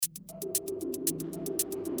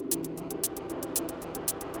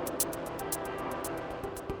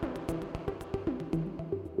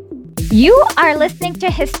You are listening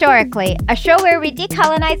to Historically, a show where we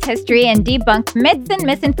decolonize history and debunk myths and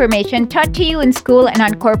misinformation taught to you in school and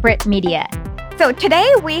on corporate media. So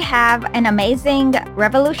today we have an amazing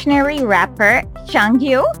revolutionary rapper,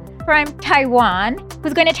 Xiangyu, from Taiwan,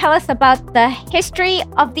 who's going to tell us about the history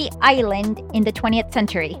of the island in the 20th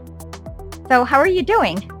century. So how are you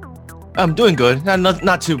doing? I'm doing good.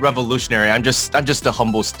 Not too revolutionary. I'm just a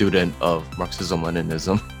humble student of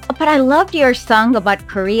Marxism-Leninism. But I loved your song about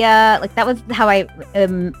Korea. Like, that was how I,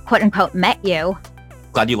 quote unquote, met you.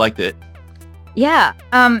 Glad you liked it. Yeah.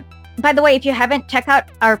 By the way, if you haven't, check out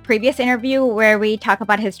our previous interview where we talk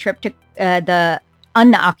about his trip to the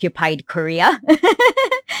unoccupied Korea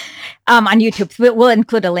on YouTube. So we'll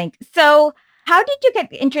include a link. So how did you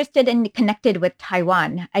get interested and connected with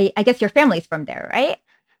Taiwan? I guess your family's from there, right?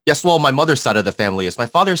 Yes, well, my mother's side of the family is. My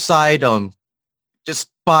father's side, just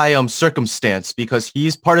by circumstance, because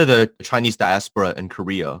he's part of the Chinese diaspora in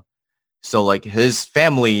Korea. So like his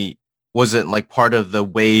family wasn't like part of the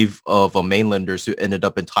wave of mainlanders who ended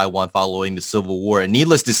up in Taiwan following the Civil War. And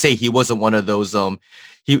needless to say, he wasn't one of those.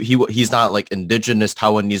 He's not like indigenous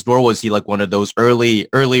Taiwanese, nor was he like one of those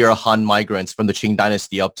earlier Han migrants from the Qing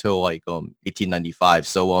Dynasty up till like 1895.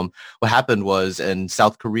 So what happened was in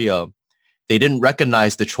South Korea, they didn't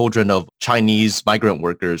recognize the children of Chinese migrant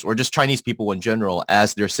workers or just Chinese people in general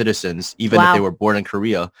as their citizens, even if they were born in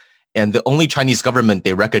Korea. And the only Chinese government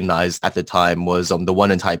they recognized at the time was the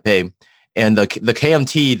one in Taipei. And the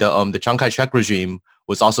KMT, the Chiang Kai-shek regime,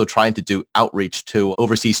 was also trying to do outreach to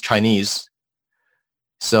overseas Chinese.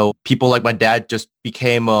 So people like my dad just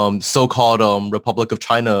became so-called Republic of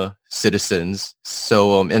China citizens.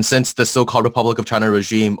 So and since the so-called Republic of China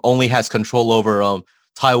regime only has control over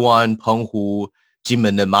Taiwan, Penghu,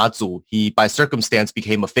 Jimen, and Mazu, he by circumstance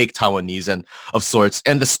became a fake Taiwanese and of sorts.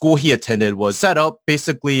 And the school he attended was set up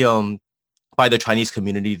basically by the Chinese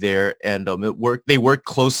community there, and they worked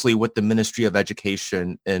closely with the Ministry of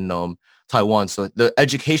Education in Taiwan. So the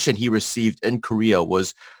education he received in Korea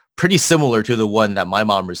was pretty similar to the one that my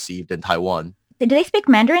mom received in Taiwan. Do they speak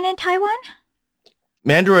Mandarin in Taiwan?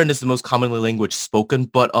 Mandarin is the most commonly language spoken,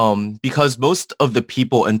 but because most of the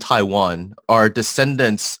people in Taiwan are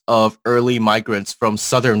descendants of early migrants from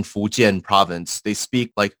southern Fujian province, they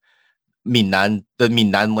speak like Minnan, the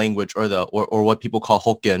Minnan language, or what people call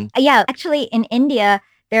Hokkien. Yeah, actually in India,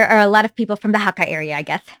 there are a lot of people from the Hakka area, I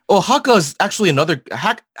guess. Oh, Hakka is actually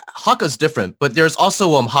Hakka is different, but there's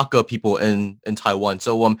also Hakka people in Taiwan.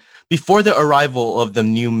 So before the arrival of the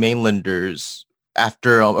new mainlanders,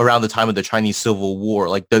 after around the time of the Chinese Civil War,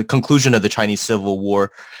 like the conclusion of the Chinese Civil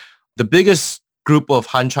War, the biggest group of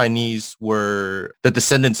Han Chinese were the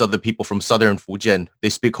descendants of the people from southern Fujian. They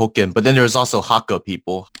speak Hokkien, but then there's also Hakka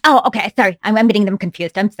people. Oh, okay. Sorry. I'm getting them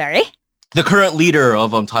confused. I'm sorry. The current leader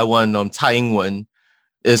of Taiwan, Tsai Ing-wen,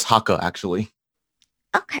 is Hakka, actually.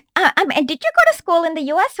 Okay. And did you go to school in the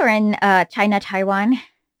U.S. or in China, Taiwan?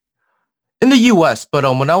 In the U.S., but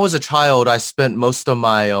when I was a child, I spent most of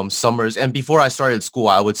my summers, and before I started school,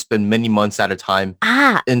 I would spend many months at a time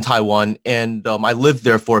in Taiwan, and I lived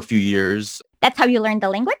there for a few years. That's how you learned the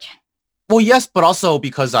language? Well, yes, but also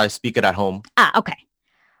because I speak it at home. Okay.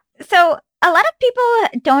 So a lot of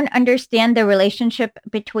people don't understand the relationship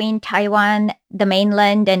between Taiwan, the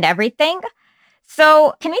mainland, and everything.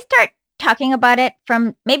 So can we start talking about it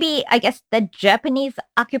from maybe, I guess, the Japanese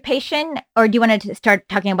occupation, or do you want to start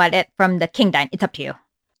talking about it from the kingdom? It's up to you.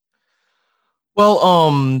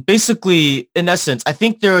 Well, basically, in essence, I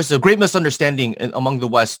think there's a great misunderstanding among the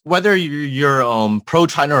West, whether you're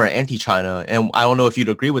pro-China or anti-China, and I don't know if you'd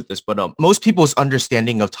agree with this, but most people's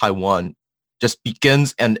understanding of Taiwan just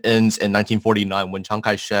begins and ends in 1949 when Chiang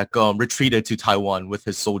Kai-shek retreated to Taiwan with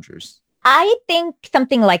his soldiers. I think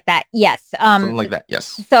something like that, yes. Something like that,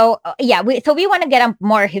 yes. So, we want to get a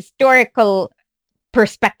more historical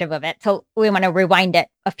perspective of it. So we want to rewind it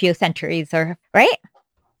a few centuries, right?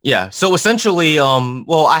 Yeah. So essentially,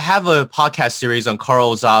 I have a podcast series on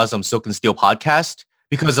Carl Zha's Silk and Steel podcast,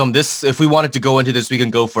 because this, if we wanted to go into this, we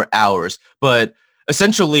can go for hours. But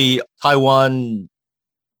essentially, Taiwan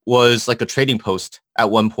was like a trading post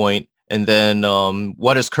at one point, and then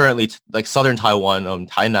what is currently like southern Taiwan,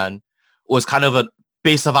 Tainan, was kind of a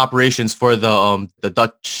base of operations for the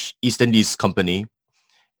Dutch East Indies Company.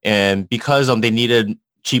 And because they needed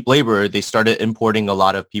cheap labor, they started importing a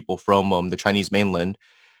lot of people from the Chinese mainland.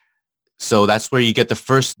 So that's where you get the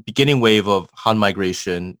first beginning wave of Han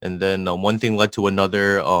migration. And then one thing led to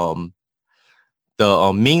another.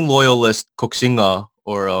 The Ming loyalist Kok Singa,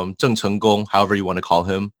 or Zheng Chenggong, however you want to call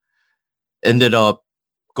him, ended up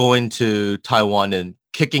going to Taiwan and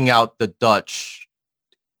kicking out the Dutch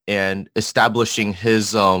and establishing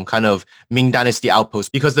his kind of Ming Dynasty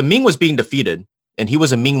outpost because the Ming was being defeated and he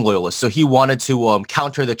was a Ming loyalist. So he wanted to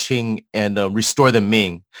counter the Qing and restore the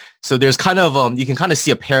Ming. So there's kind of, you can kind of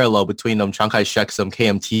see a parallel between Chiang Kai-shek's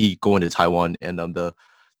KMT going to Taiwan and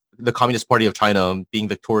the Communist Party of China being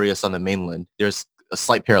victorious on the mainland. There's a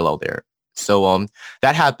slight parallel there. So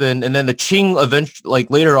that happened. And then the Qing eventually, like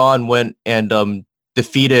later on went and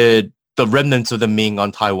defeated the remnants of the Ming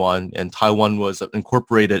on Taiwan, and Taiwan was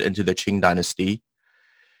incorporated into the Qing dynasty.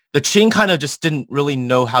 The Qing kind of just didn't really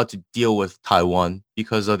know how to deal with Taiwan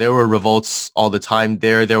because there were revolts all the time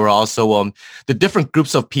there. There were also the different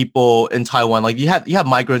groups of people in Taiwan. Like you have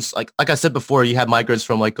migrants, like I said before, you had migrants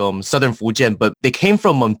from like southern Fujian, but they came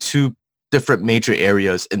from two different major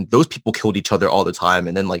areas, and those people killed each other all the time.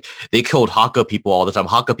 And then like they killed Hakka people all the time.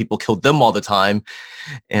 Hakka people killed them all the time.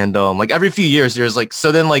 And like every few years there's like,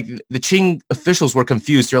 so then like the Qing officials were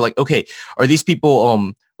confused. They're like, okay, are these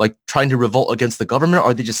people like trying to revolt against the government?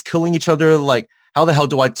 Are they just killing each other? Like how the hell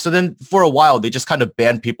do I? So then for a while they just kind of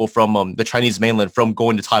banned people from the Chinese mainland from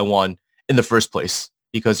going to Taiwan in the first place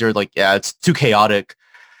because they're like, yeah, it's too chaotic.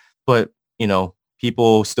 But you know,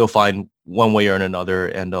 people still find one way or another.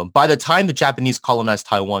 And by the time the Japanese colonized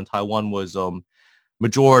Taiwan, Taiwan was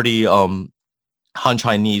majority Han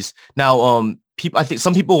Chinese. Now, I think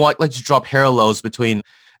some people like to draw parallels between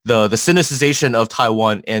the Sinicization of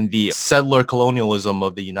Taiwan and the settler colonialism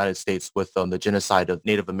of the United States with the genocide of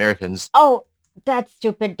Native Americans. Oh, that's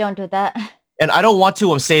stupid. Don't do that. And I don't want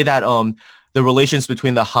to say that the relations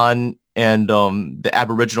between the Han and the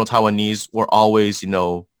Aboriginal Taiwanese were always, you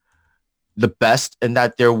know, the best, and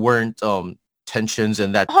that there weren't tensions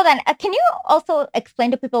and that. Hold on. Can you also explain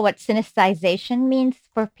to people what Sinicization means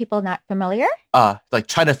for people not familiar? Like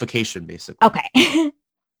Chinification, basically. Okay.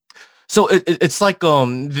 So it's like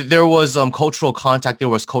there was cultural contact, there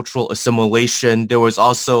was cultural assimilation, there was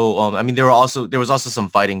also there was also some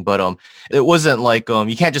fighting, but it wasn't like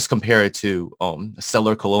you can't just compare it to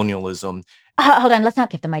settler colonialism. Hold on, let's not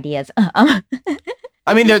give them ideas.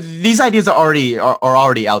 I mean, these ideas are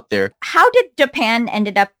already out there. How did Japan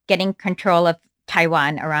ended up getting control of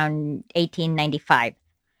Taiwan around 1895?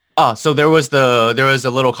 So there was a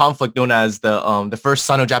little conflict known as the First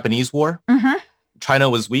Sino-Japanese War. Mm-hmm. China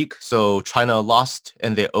was weak, so China lost,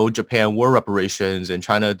 and they owed Japan war reparations, and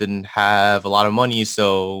China didn't have a lot of money,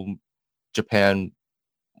 so Japan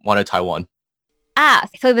wanted Taiwan.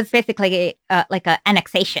 So it was basically like an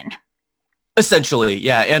annexation. Essentially,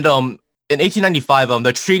 yeah. And in 1895,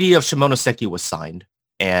 the Treaty of Shimonoseki was signed,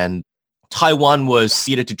 and Taiwan was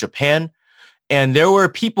ceded to Japan. And there were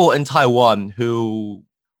people in Taiwan who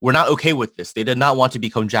were not okay with this. They did not want to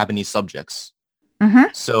become Japanese subjects.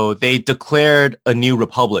 Mm-hmm. So they declared a new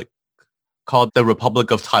republic called the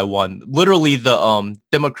Republic of Taiwan, literally the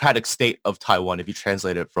democratic state of Taiwan, if you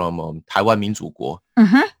translate it from Taiwan 民主国.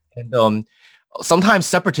 Mm-hmm. And sometimes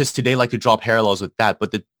separatists today like to draw parallels with that.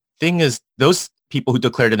 But the thing is, those people who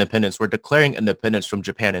declared independence were declaring independence from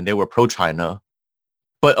Japan, and they were pro-China.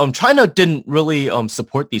 But China didn't really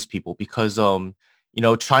support these people because,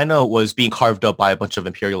 China was being carved up by a bunch of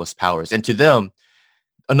imperialist powers. And to them,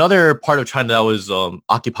 another part of China that was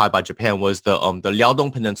occupied by Japan was the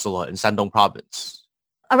Liaodong Peninsula in Shandong province.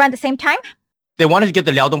 Around the same time? They wanted to get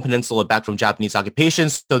the Liaodong Peninsula back from Japanese occupation,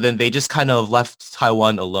 so then they just kind of left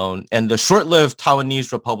Taiwan alone. And the short-lived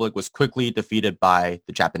Taiwanese Republic was quickly defeated by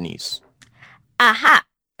the Japanese. Aha.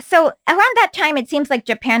 So around that time, it seems like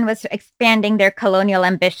Japan was expanding their colonial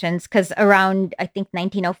ambitions because around, I think,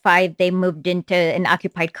 1905, they moved into and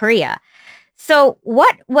occupied Korea. So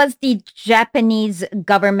what was the Japanese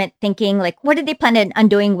government thinking? Like, what did they plan on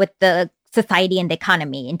doing with the society and the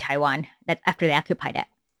economy in Taiwan after they occupied it?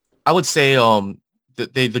 I would say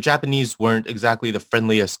the Japanese weren't exactly the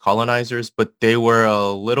friendliest colonizers, but they were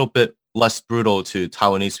a little bit less brutal to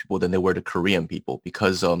Taiwanese people than they were to Korean people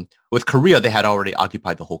because with Korea, they had already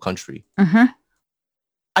occupied the whole country. Mm-hmm.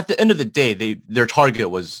 At the end of the day, their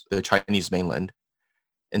target was the Chinese mainland.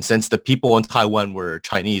 And since the people in Taiwan were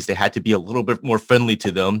Chinese, they had to be a little bit more friendly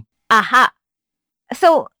to them. Aha.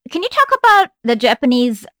 So can you talk about the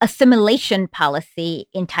Japanese assimilation policy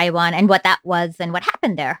in Taiwan and what that was and what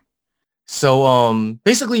happened there? So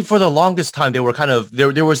basically, for the longest time, they were kind of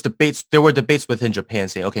there were debates within Japan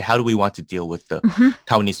saying, okay, how do we want to deal with the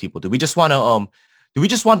Taiwanese people? Do we just want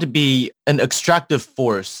to be an extractive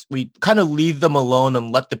force? We kind of leave them alone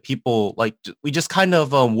and let the people, like, we just kind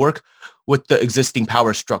of work with the existing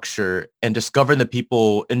power structure and just govern the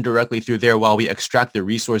people indirectly through there while we extract their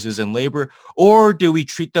resources and labor? Or do we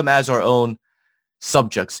treat them as our own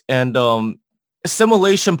subjects? And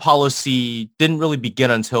assimilation policy didn't really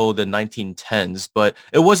begin until the 1910s, but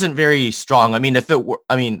it wasn't very strong. I mean, if it were,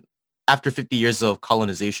 I mean, after 50 years of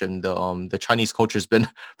colonization, the Chinese culture has been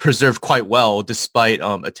preserved quite well, despite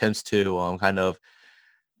attempts to kind of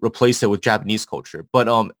replace it with Japanese culture. But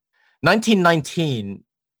 1919,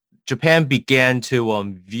 Japan began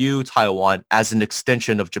to view Taiwan as an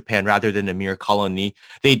extension of Japan rather than a mere colony.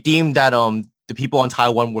 They deemed that the people on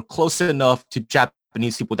Taiwan were close enough to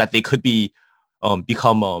Japanese people that they could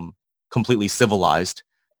become completely civilized.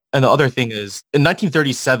 And the other thing is, in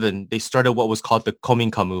 1937, they started what was called the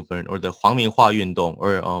Kominka movement, or the Huangminhua Yundong,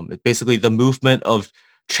 or basically the movement of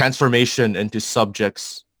transformation into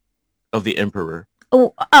subjects of the emperor.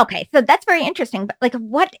 Oh, okay. So that's very interesting. But like,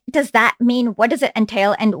 what does that mean? What does it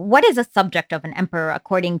entail? And what is a subject of an emperor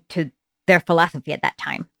according to their philosophy at that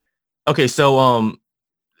time? Okay, so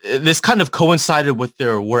this kind of coincided with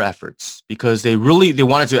their war efforts because they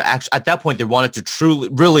wanted to at that point they wanted to truly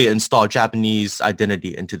really install Japanese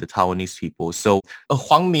identity into the Taiwanese people. So a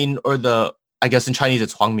Huangmin, or I guess in Chinese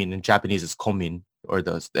it's Huangmin, in Japanese it's Komin, or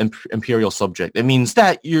the imperial subject. It means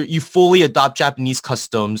that you fully adopt Japanese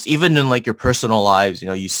customs, even in like your personal lives. You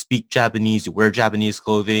know, you speak Japanese, you wear Japanese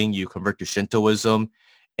clothing, you convert to Shintoism.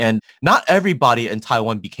 And not everybody in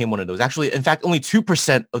Taiwan became one of those. Actually, in fact, only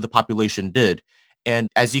 2% of the population did. And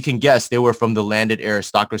as you can guess, they were from the landed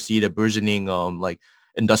aristocracy, the burgeoning like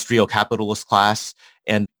industrial capitalist class.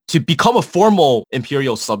 And to become a formal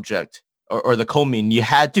imperial subject, or the komin, you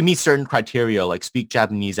had to meet certain criteria, like speak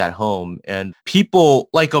Japanese at home. And people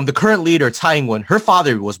like the current leader, Tsai Ing-wen, her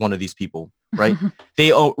father was one of these people, right?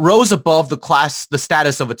 They rose above the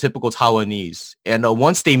status of a typical Taiwanese. And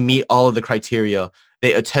once they meet all of the criteria,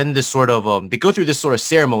 they attend this sort of, they go through this sort of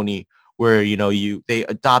ceremony where, they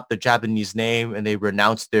adopt the Japanese name and they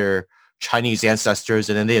renounce their Chinese ancestors,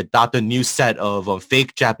 and then they adopt a new set of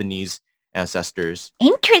fake Japanese ancestors.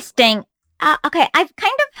 Interesting. Okay, I've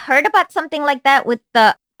kind of heard about something like that with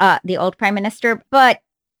the old prime minister, but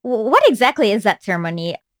what exactly is that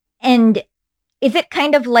ceremony? And is it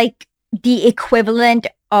kind of like the equivalent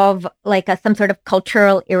of like some sort of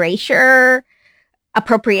cultural erasure,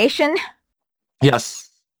 appropriation? Yes,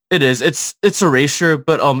 it is. It's erasure,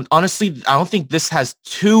 but honestly, I don't think this has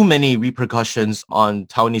too many repercussions on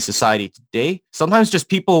Taiwanese society today. Sometimes just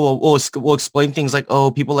people will explain things like, oh,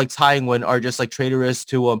 people like Tsai Ing-wen are just like traitorous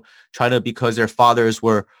to China because their fathers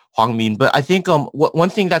were Huangmin. But I think one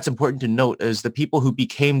thing that's important to note is the people who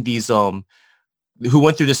became these who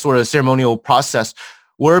went through this sort of ceremonial process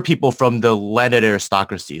were people from the landed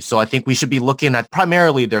aristocracy. So I think we should be looking at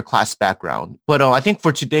primarily their class background. But I think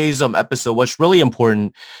for today's episode, what's really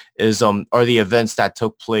important is are the events that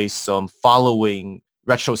took place following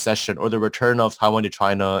retrocession, or the return of Taiwan to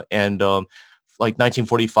China, and like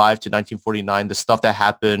 1945 to 1949, the stuff that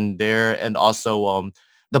happened there, and also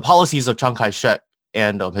the policies of Chiang Kai-shek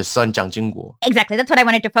and his son Jiang Jingguo. Exactly. That's what I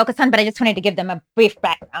wanted to focus on, but I just wanted to give them a brief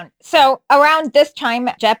background. So around this time,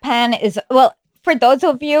 Japan is, well, for those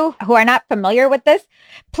of you who are not familiar with this,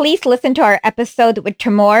 please listen to our episode with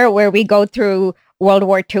Timur where we go through World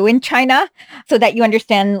War II in China so that you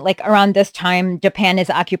understand, like, around this time, Japan is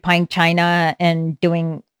occupying China and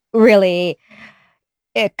doing really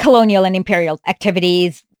colonial and imperial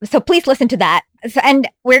activities. So please listen to that. And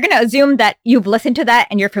we're going to assume that you've listened to that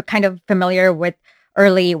and you're kind of familiar with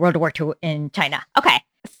early World War II in China. Okay.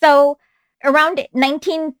 So around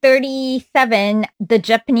 1937, the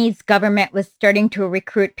Japanese government was starting to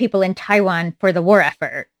recruit people in Taiwan for the war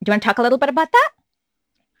effort. Do you want to talk a little bit about that?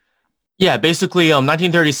 Yeah, basically,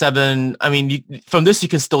 1937, I mean, from this, you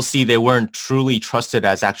can still see they weren't truly trusted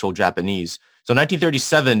as actual Japanese. So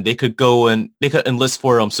 1937, they could enlist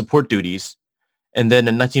for support duties. And then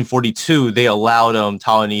in 1942, they allowed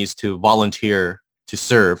Taiwanese to volunteer to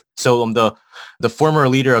serve. So the former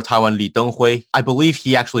leader of Taiwan, Li Denghui, I believe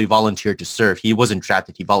he actually volunteered to serve. He wasn't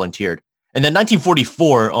drafted, he volunteered. And then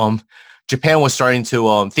 1944, Japan was starting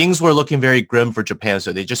to, things were looking very grim for Japan.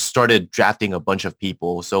 So they just started drafting a bunch of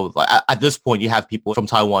people. So at this point, you have people from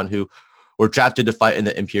Taiwan who were drafted to fight in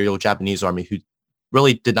the Imperial Japanese Army who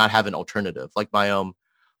really did not have an alternative. Like my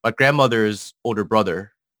grandmother's older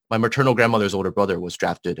brother, my maternal grandmother's older brother was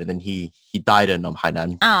drafted, and then he died in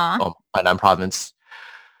Hainan, Hainan province.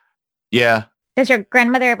 Yeah. Does your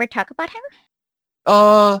grandmother ever talk about him?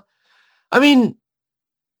 I mean,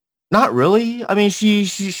 not really. I mean, she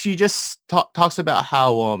just talks about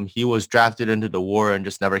how he was drafted into the war and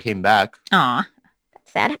just never came back. Aw,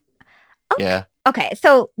 that's sad. Okay. Yeah. Okay,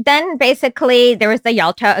 so then basically there was the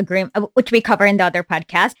Yalta Agreement, which we cover in the other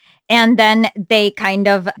podcast. And then they kind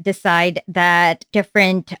of decide that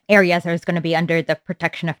different areas are going to be under the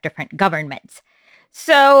protection of different governments.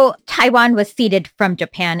 So Taiwan was ceded from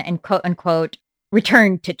Japan and quote unquote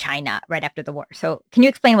returned to China right after the war. So can you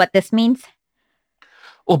explain what this means?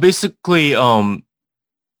 Well, basically,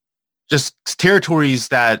 just territories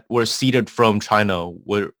that were ceded from China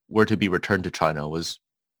were to be returned to China was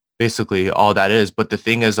basically all that is. But the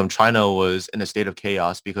thing is, China was in a state of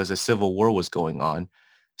chaos because a civil war was going on.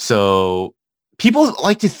 So people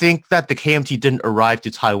like to think that the KMT didn't arrive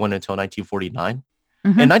to Taiwan until 1949.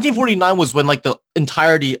 And 1949 was when like the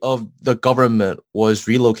entirety of the government was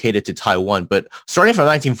relocated to Taiwan. But starting from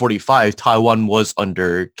 1945, Taiwan was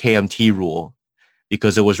under KMT rule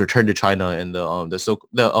because it was returned to China, and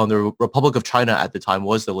the Republic of China at the time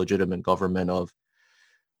was the legitimate government of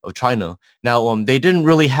China. Now, they didn't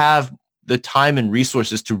really have the time and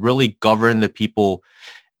resources to really govern the people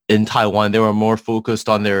in Taiwan. They were more focused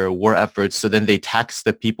on their war efforts. So then they taxed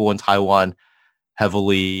the people in Taiwan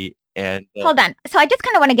heavily. And hold on. So I just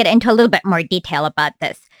kind of want to get into a little bit more detail about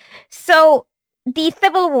this. So the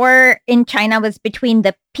civil war in China was between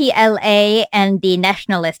the PLA and the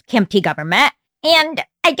nationalist KMT government. And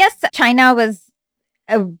I guess China was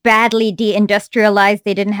badly deindustrialized.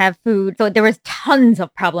 They didn't have food. So there was tons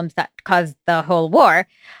of problems that caused the whole war.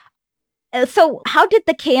 So how did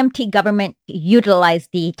the KMT government utilize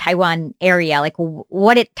the Taiwan area? Like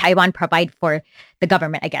what did Taiwan provide for the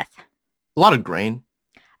government, I guess? A lot of grain.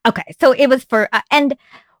 Okay, so it was for, and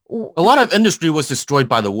a lot of industry was destroyed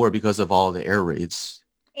by the war because of all the air raids.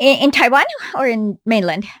 In Taiwan or in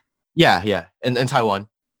mainland? Yeah, in Taiwan.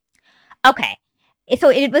 Okay, so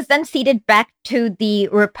it was then ceded back to the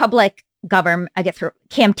Republic government, I guess,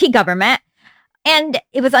 KMT government, and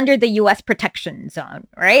it was under the U.S. protection zone,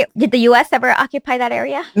 right? Did the U.S. ever occupy that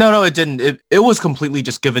area? No, it didn't. It was completely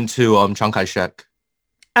just given to Chiang Kai-shek.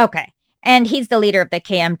 Okay. And he's the leader of the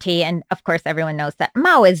KMT. And of course, everyone knows that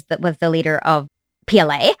Mao was the leader of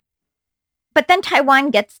PLA. But then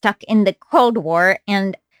Taiwan gets stuck in the Cold War.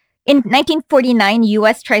 And in 1949,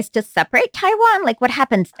 U.S. tries to separate Taiwan. Like, what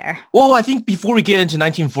happens there? Well, I think before we get into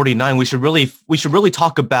 1949, we should really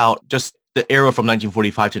talk about just the era from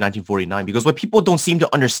 1945 to 1949, because what people don't seem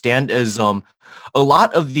to understand is a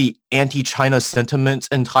lot of the anti-China sentiments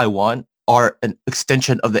in Taiwan are an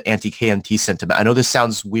extension of the anti-KMT sentiment. I know this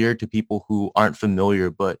sounds weird to people who aren't familiar,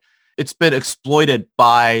 but it's been exploited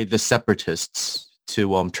by the separatists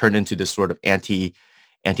to turn into this sort of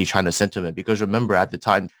anti-China sentiment. Because remember, at the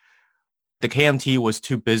time, the KMT was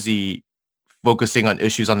too busy focusing on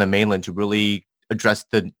issues on the mainland to really address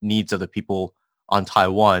the needs of the people on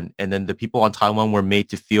Taiwan. And then the people on Taiwan were made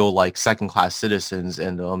to feel like second-class citizens.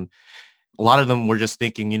 And a lot of them were just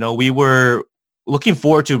thinking, we were looking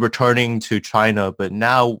forward to returning to China, but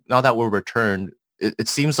now that we're returned, it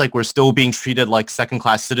seems like we're still being treated like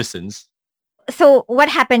second-class citizens. So what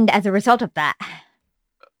happened as a result of that?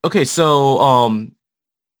 Okay, so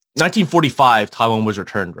 1945, Taiwan was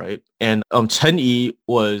returned, right? And Chen Yi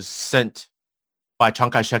was sent by Chiang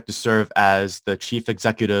Kai-shek to serve as the chief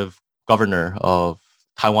executive governor of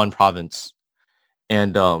Taiwan province.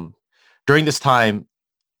 And during this time,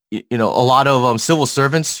 a lot of civil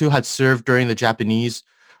servants who had served during the Japanese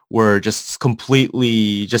were just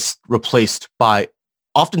completely just replaced by,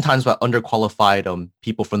 oftentimes by underqualified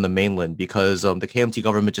people from the mainland, because the KMT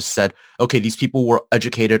government just said, okay, these people were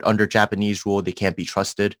educated under Japanese rule, they can't be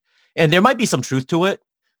trusted. And there might be some truth to it,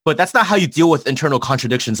 but that's not how you deal with internal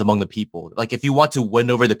contradictions among the people. Like, if you want to win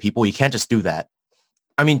over the people, you can't just do that.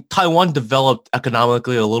 I mean, Taiwan developed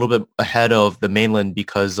economically a little bit ahead of the mainland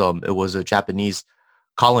because it was a Japanese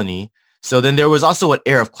colony. So then there was also an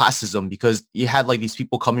air of classism, because you had like these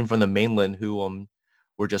people coming from the mainland who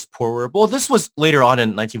were just poorer. Well, this was later on in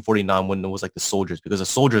 1949 when it was like the soldiers, because the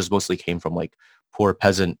soldiers mostly came from like poor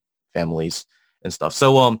peasant families and stuff.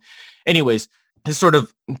 So anyways, this sort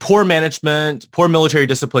of poor management, poor military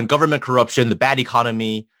discipline, government corruption, the bad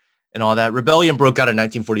economy, and all that. Rebellion broke out in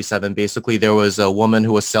 1947. Basically, there was a woman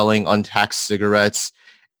who was selling untaxed cigarettes.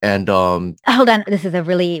 And hold on, this is a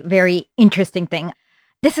really very interesting thing.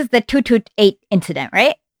 This is the 228 incident,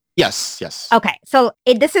 right? Yes. Okay, so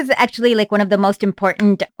this is actually like one of the most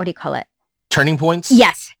important, what do you call it? Turning points?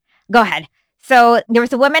 Yes, go ahead. So there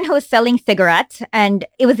was a woman who was selling cigarettes, and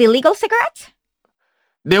it was illegal cigarettes?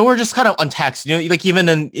 They were just kind of untaxed, like even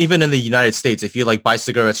in the United States, if you like buy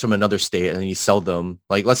cigarettes from another state and you sell them,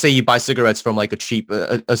 like let's say you buy cigarettes from like a cheap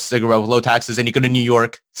a cigarette with low taxes, and you go to New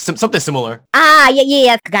York, something similar.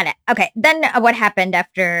 Yeah, got it. Okay, then what happened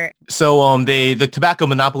after? So the Tobacco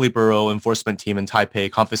Monopoly Bureau enforcement team in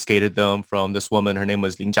Taipei confiscated them from this woman. Her name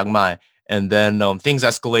was Lin Jiangmai, and then things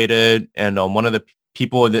escalated, and one of the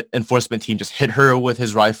people in the enforcement team just hit her with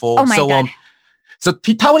his rifle. Oh my God. So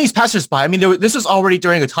Taiwanese passersby, I mean, this was already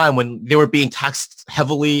during a time when they were being taxed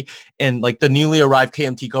heavily, and like the newly arrived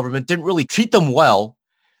KMT government didn't really treat them well.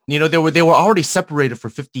 They were already separated for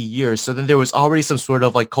 50 years. So then there was already some sort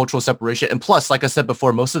of like cultural separation. And plus, like I said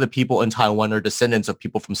before, most of the people in Taiwan are descendants of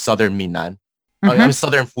people from southern Minnan,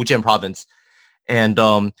 southern Fujian province.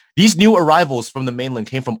 And these new arrivals from the mainland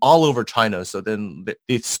came from all over China. So then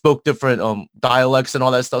they spoke different dialects and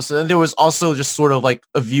all that stuff. So then there was also just sort of like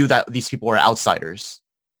a view that these people are outsiders.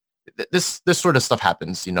 This sort of stuff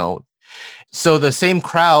happens. So the same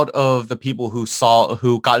crowd of the people who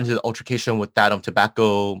got into the altercation with that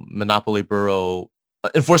tobacco monopoly bureau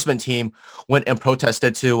enforcement team went and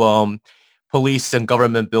protested to police and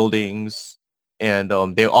government buildings. And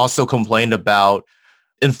they also complained about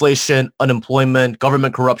inflation, unemployment,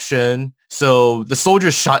 government corruption. So the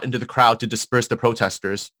soldiers shot into the crowd to disperse the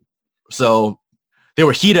protesters. So they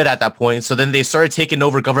were heated at that point. So then they started taking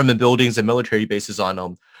over government buildings and military bases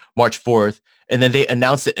on March 4th. And then they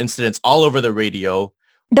announced the incidents all over the radio.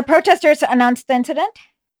 The protesters announced the incident?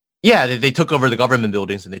 Yeah, they took over the government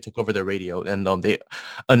buildings and they took over the radio. And they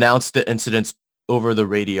announced the incidents over the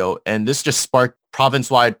radio. And this just sparked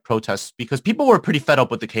province-wide protests because people were pretty fed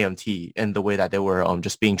up with the KMT and the way that they were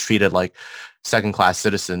just being treated like second-class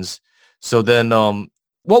citizens. So then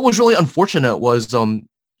what was really unfortunate was,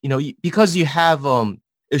 because you have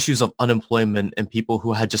issues of unemployment and people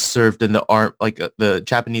who had just served in the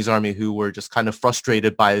Japanese army who were just kind of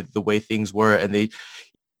frustrated by the way things were. And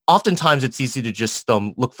oftentimes it's easy to just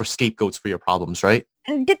look for scapegoats for your problems, right?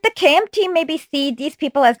 And did the KMT maybe see these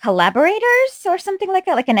people as collaborators or something like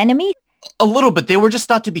that, like an enemy? A little bit. They were just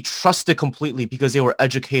not to be trusted completely because they were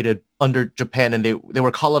educated under Japan and they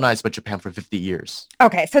were colonized by Japan for 50 years.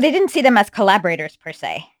 Okay, so they didn't see them as collaborators per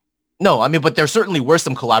se. No, I mean, but there certainly were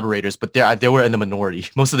some collaborators, but they were in the minority.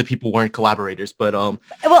 Most of the people weren't collaborators, but well,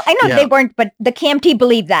 I know they weren't, but the KMT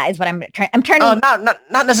believed that is what I'm trying.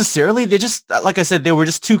 Not necessarily. They just, like I said, they were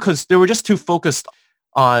just too focused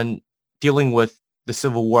on dealing with the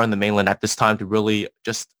civil war on the mainland at this time to really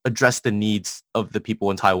just address the needs of the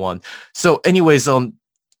people in Taiwan. So, anyways,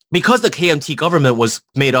 because the KMT government was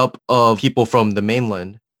made up of people from the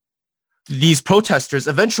mainland, these protesters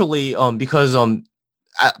eventually, because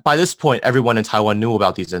by this point, everyone in Taiwan knew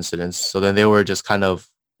about these incidents. So then they were just kind of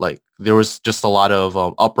like, there was just a lot of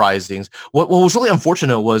uprisings. What was really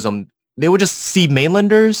unfortunate was they would just see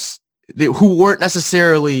mainlanders who weren't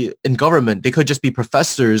necessarily in government. They could just be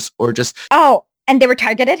professors or just... Oh, and they were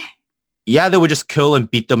targeted? Yeah, they would just kill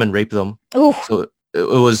and beat them and rape them. Ooh. So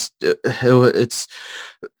it's...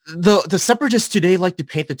 The separatists today like to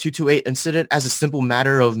paint the 228 incident as a simple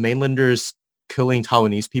matter of mainlanders killing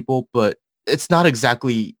Taiwanese people, but it's not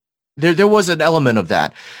exactly there was an element of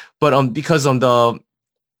that, but because the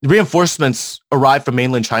reinforcements arrived from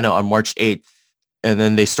mainland China on March 8th, and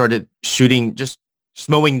then they started just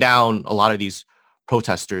mowing down a lot of these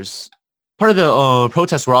protesters. Part of the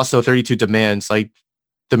protests were also 32 demands, like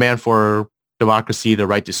demand for democracy, the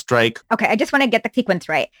right to strike. Okay, I just want to get the sequence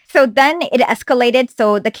right. So then it escalated,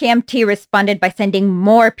 so the KMT responded by sending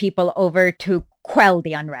more people over to quell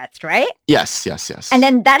the unrest, right? Yes. And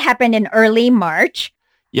then that happened in early March.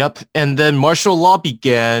 Yep. And then martial law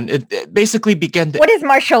began. It basically began... What is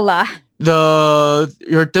martial law?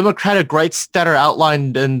 Your democratic rights that are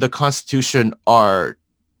outlined in the Constitution are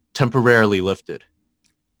temporarily lifted.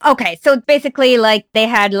 Okay, so basically like they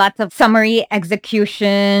had lots of summary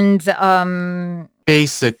executions,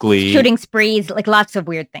 basically shooting sprees, like lots of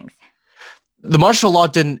weird things. The martial law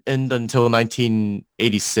didn't end until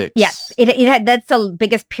 1986. Yes, that's the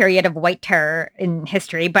biggest period of white terror in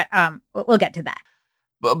history, but we'll get to that.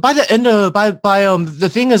 By the end of the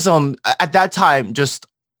thing is at that time, just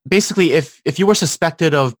basically if you were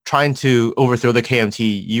suspected of trying to overthrow the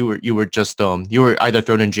KMT, you were either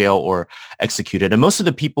thrown in jail or executed. And most of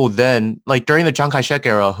the people then, like during the Chiang Kai-shek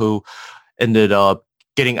era, who ended up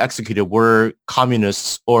getting executed were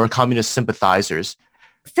communists or communist sympathizers.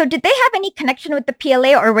 So did they have any connection with the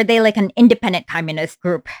PLA, or were they like an independent communist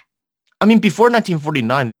group? I mean, before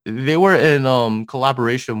 1949, they were in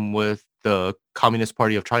collaboration with the Communist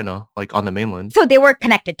Party of China, like on the mainland. So they were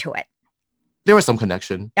connected to it? There was some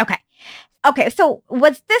connection. Okay, so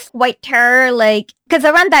was this white terror like, because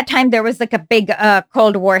around that time there was like a big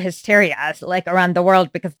Cold War hysteria like around the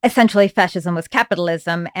world, because essentially fascism was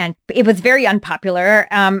capitalism and it was very unpopular.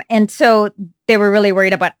 And so they were really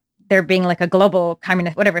worried about there being like a global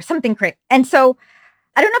communist, whatever, something crazy. And so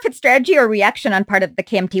I don't know if it's strategy or reaction on part of the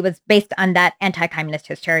KMT was based on that anti-communist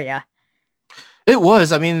hysteria. It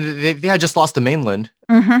was. I mean, they had just lost the mainland.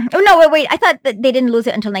 Mm-hmm. Oh, no, wait. I thought that they didn't lose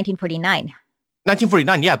it until 1949.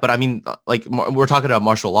 1949, yeah, but I mean, like we're talking about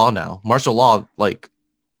martial law now. Martial law like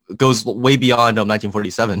goes way beyond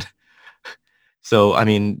 1947. So I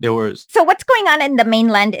mean, there was So what's going on in the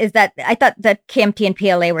mainland is that I thought the KMT and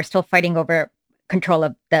PLA were still fighting over control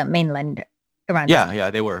of the mainland around. yeah,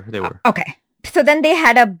 they were. Okay. So then they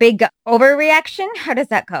had a big overreaction. How does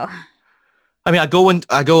that go? I mean, I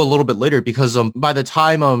go a little bit later because by the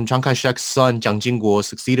time Chiang Kai-shek's son Jiang Jingguo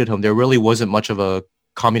succeeded him, there really wasn't much of a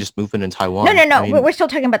communist movement in Taiwan. No. I mean, We're still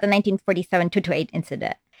talking about the 1947 228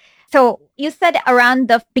 incident. So you said around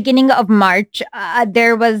the beginning of March,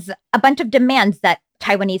 there was a bunch of demands that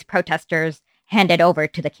Taiwanese protesters handed over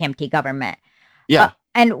to the KMT government. yeah,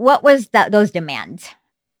 And what was those demands?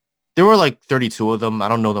 there were like 32 of them. I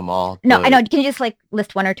don't know them all. No, I know. Can you just like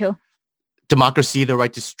list one or two? Democracy, the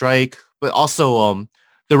right to strike, but also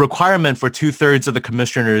the requirement for 2/3 of the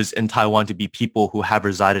commissioners in Taiwan to be people who have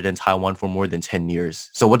resided in Taiwan for more than 10 years.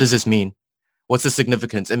 So what does this mean? What's the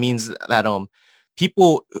significance? It means that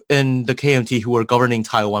people in the KMT who were governing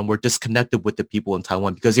Taiwan were disconnected with the people in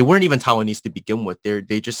Taiwan because they weren't even Taiwanese to begin with.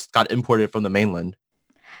 They just got imported from the mainland.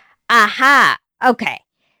 Aha. Okay.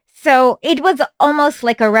 So it was almost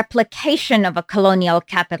like a replication of a colonial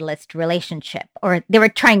capitalist relationship, or they were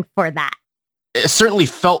trying for that. It certainly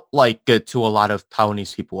felt like it to a lot of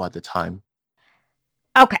Taiwanese people at the time.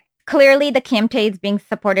 Okay. Clearly, the KMT is being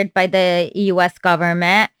supported by the US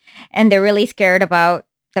government, and they're really scared about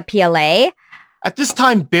the PLA. At this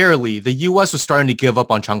time, barely. The U.S. was starting to give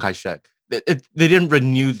up on Chiang Kai-shek. They didn't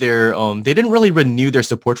renew their they didn't really renew their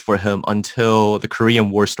support for him until the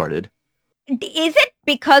Korean War started. Is it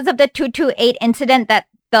because of the 228 incident that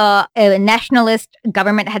the nationalist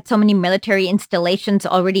government had so many military installations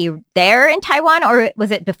already there in Taiwan, or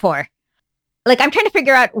was it before? Like, I'm trying to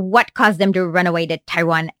figure out what caused them to run away to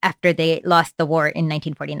Taiwan after they lost the war in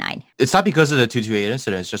 1949. It's not because of the 228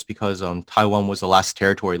 incident. It's just because Taiwan was the last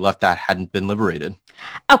territory left that hadn't been liberated.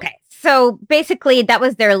 Okay, so basically that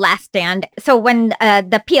was their last stand. So when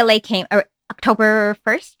the PLA came, October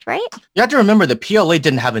 1st, right? You have to remember the PLA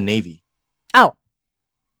didn't have a navy. Oh.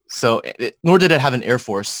 So, nor did it have an air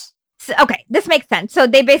force. So, okay, this makes sense. So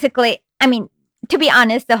they basically, I mean, to be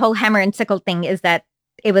honest, the whole hammer and sickle thing is that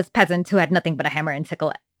it was peasants who had nothing but a hammer and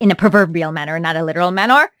sickle in a proverbial manner, not a literal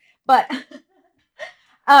manner. But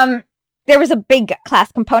there was a big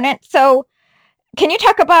class component. So can you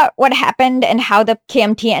talk about what happened and how the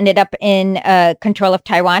KMT ended up in control of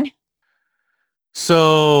Taiwan?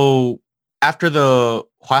 So after the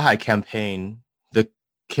Huaihai campaign, the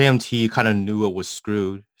KMT kind of knew it was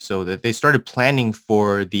screwed. So that they started planning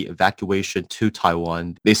for the evacuation to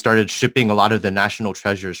Taiwan. They started shipping a lot of the national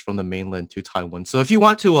treasures from the mainland to Taiwan. So if you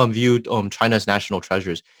want to view China's national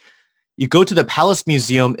treasures, you go to the Palace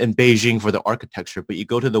Museum in Beijing for the architecture, but you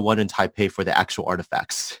go to the one in Taipei for the actual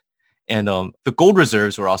artifacts. And the gold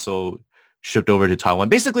reserves were also shipped over to Taiwan.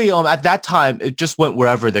 Basically, at that time, it just went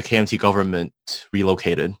wherever the KMT government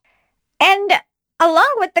relocated. And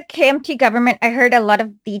along with the KMT government, I heard a lot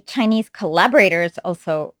of the Chinese collaborators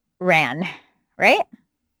also ran, right?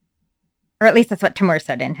 Or at least that's what Timur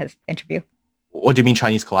said in his interview. What do you mean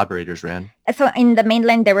Chinese collaborators ran? So in the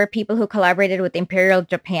mainland, there were people who collaborated with Imperial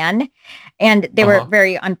Japan, and they were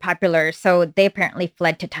very unpopular. So they apparently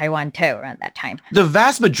fled to Taiwan too around that time. The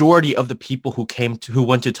vast majority of the people who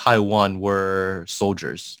went to Taiwan were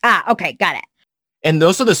soldiers. Ah, okay, got it. And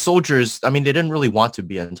those are the soldiers, I mean, they didn't really want to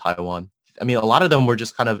be in Taiwan. I mean, a lot of them were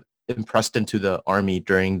just kind of impressed into the army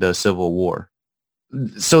during the Civil War.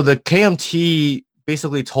 So the KMT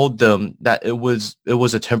basically told them that it was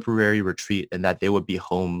a temporary retreat and that they would be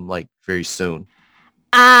home like very soon.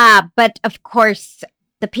 But of course,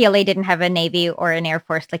 the PLA didn't have a navy or an air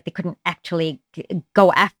force. Like they couldn't actually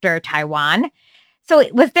go after Taiwan. So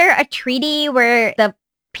was there a treaty where the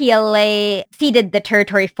PLA ceded the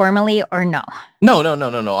territory formally or no? No.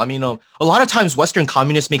 I mean, a lot of times Western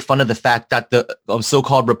communists make fun of the fact that the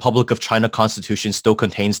so-called Republic of China Constitution still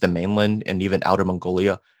contains the mainland and even Outer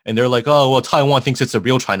Mongolia. And they're like, oh, well, Taiwan thinks it's a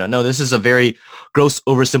real China. No, this is a very gross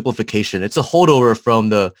oversimplification. It's a holdover from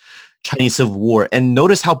the Chinese Civil War. And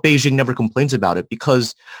notice how Beijing never complains about it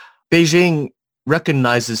because Beijing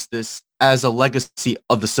recognizes this as a legacy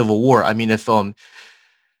of the Civil War. I mean,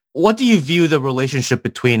 what do you view the relationship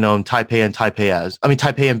between Taipei and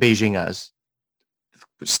Beijing as?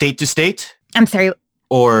 State to state? I'm sorry.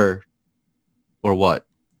 Or what?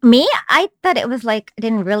 Me? I thought it was like I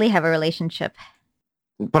didn't really have a relationship.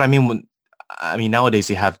 But I mean, nowadays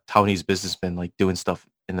you have Taiwanese businessmen like doing stuff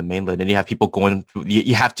in the mainland, and you have people going.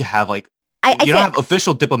 You have to have like you don't have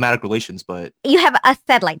official diplomatic relations, but you have a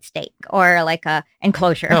satellite state or like a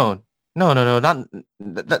enclosure. No, not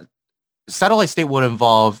that. Satellite state would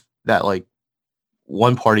involve that like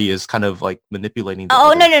one party is kind of like manipulating the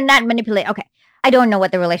Oh, other. no, not manipulate. Okay. I don't know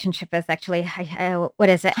what the relationship is actually. What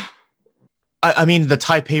is it? I mean, the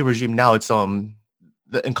Taipei regime now, it's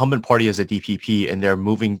the incumbent party is a DPP, and they're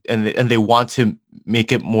moving, and they want to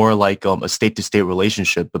make it more like a state-to-state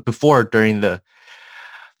relationship. But before, during the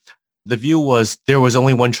view was there was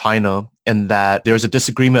only one China, and that there's a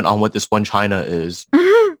disagreement on what this one China is.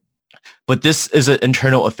 But this is an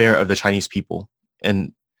internal affair of the Chinese people.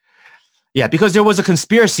 And yeah, because there was a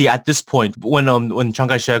conspiracy at this point when Chiang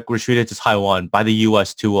Kai-shek retreated to Taiwan by the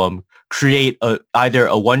U.S. to create either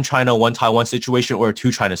a one China, one Taiwan situation or a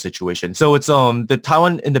two China situation. So it's the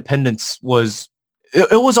Taiwan independence was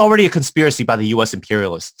it was already a conspiracy by the U.S.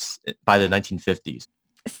 imperialists by the 1950s.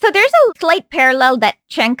 So there's a slight parallel that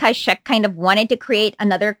Chiang Kai-shek kind of wanted to create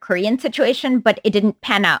another Korean situation, but it didn't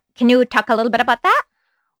pan out. Can you talk a little bit about that?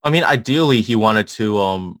 I mean, ideally, he wanted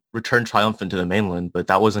to return triumphant to the mainland, but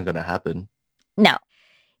that wasn't going to happen. No.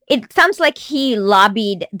 It sounds like he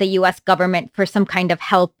lobbied the U.S. government for some kind of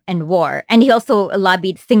help and war. And he also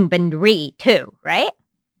lobbied Syngman Rhee, too, right?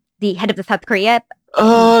 The head of the South Korea.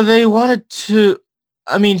 They wanted to...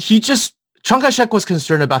 I mean, Chiang Kai-shek was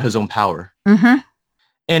concerned about his own power. Mm-hmm.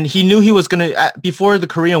 And he knew he was going to... Before the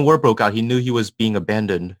Korean War broke out, he knew he was being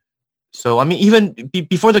abandoned. So, I mean, even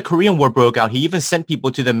before the Korean War broke out, he even sent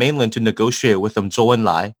people to the mainland to negotiate with Zhou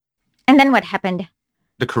Enlai. And then what happened?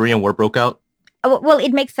 The Korean War broke out. Well,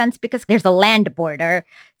 it makes sense because there's a land border.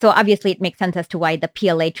 So obviously it makes sense as to why the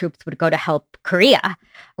PLA troops would go to help Korea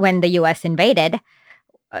when the U.S. invaded.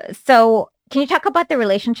 So can you talk about the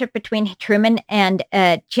relationship between Truman and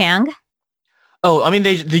Chiang? Oh, I mean,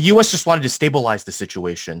 the U.S. just wanted to stabilize the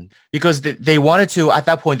situation because they wanted to, at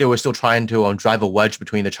that point, they were still trying to drive a wedge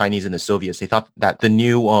between the Chinese and the Soviets. They thought that the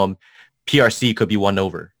new PRC could be won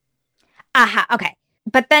over. Aha, okay.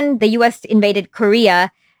 But then the U.S. invaded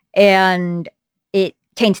Korea and it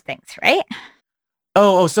changed things, right?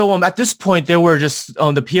 So at this point, they were just,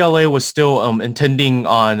 the PLA was still intending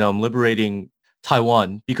on liberating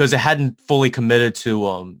Taiwan because it hadn't fully committed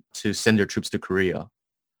to send their troops to Korea.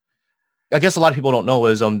 I guess a lot of people don't know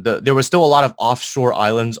is there were still a lot of offshore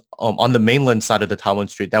islands on the mainland side of the Taiwan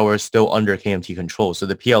Strait that were still under KMT control. So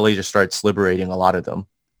the PLA just starts liberating a lot of them.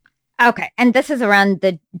 Okay. And this is around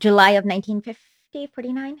the July of 1950,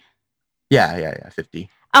 49? Yeah, 50.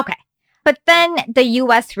 Okay. But then the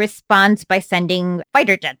U.S. responds by sending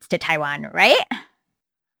fighter jets to Taiwan, right?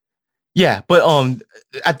 Yeah, but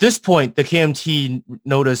at this point, the KMT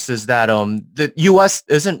notices that the U.S.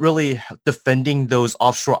 isn't really defending those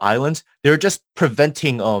offshore islands. They're just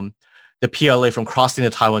preventing the PLA from crossing the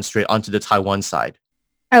Taiwan Strait onto the Taiwan side.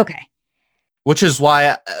 Okay. Which is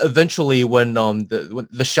why eventually, when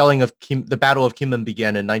the shelling of the Battle of Kinmen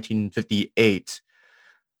began in 1958,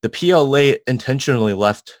 the PLA intentionally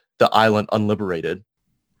left the island unliberated.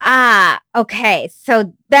 Ah, okay.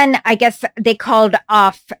 So then I guess they called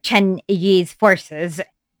off Chen Yi's forces.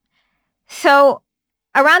 So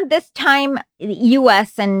around this time, the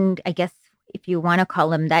U.S. and I guess if you want to call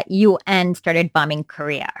them that, UN started bombing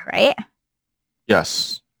Korea, right?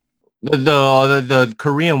 Yes. The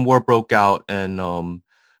Korean War broke out in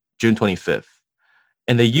June 25th,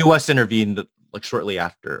 and the U.S. intervened like shortly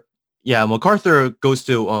after. Yeah, MacArthur goes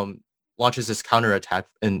to launches his counterattack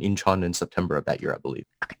in Incheon in September of that year, I believe.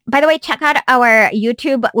 Okay. By the way, check out our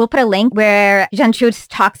YouTube. We'll put a link where Zhang Shu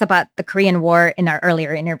talks about the Korean War in our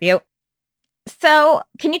earlier interview. So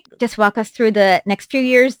can you just walk us through the next few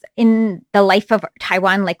years in the life of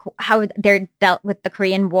Taiwan, like how they're dealt with the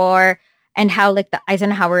Korean War and how like the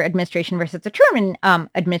Eisenhower administration versus the Truman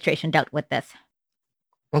administration dealt with this?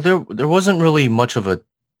 Well, there wasn't really much of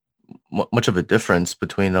a difference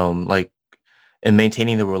between in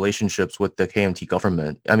maintaining the relationships with the KMT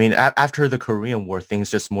government. I mean, after the Korean War, things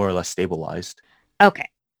just more or less stabilized. Okay.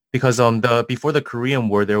 Because before the Korean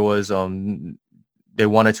War, there was they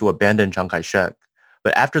wanted to abandon Chiang Kai-shek,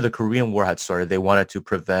 but after the Korean War had started, they wanted to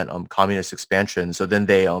prevent communist expansion. So then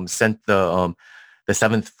they sent the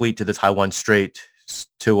Seventh Fleet to the Taiwan Strait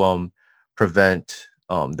to prevent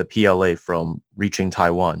the PLA from reaching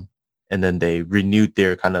Taiwan, and then they renewed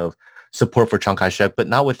their kind of support for Chiang Kai-shek, but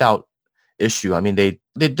not without issue. I mean, the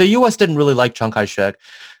U.S. didn't really like Chiang Kai-shek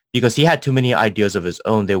because he had too many ideas of his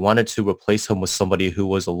own. They wanted to replace him with somebody who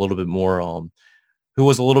was a little bit more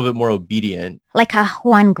obedient, like a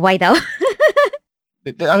Juan Guaido.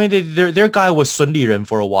 I mean, their guy was Sun Liren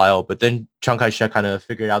for a while, but then Chiang Kai-shek kind of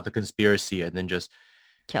figured out the conspiracy and then just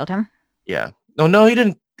killed him. Yeah, no, he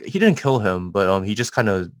didn't kill him, but he just kind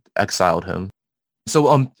of exiled him.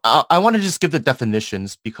 So I want to just give the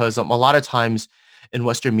definitions because a lot of times in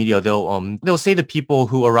Western media, they'll say the people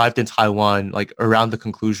who arrived in Taiwan like around the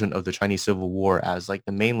conclusion of the Chinese Civil War as like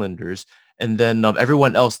the mainlanders, and then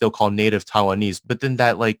everyone else they'll call native Taiwanese. But then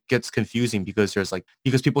that like gets confusing because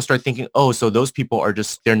because people start thinking, oh, so those people are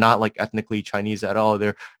they're not like ethnically Chinese at all.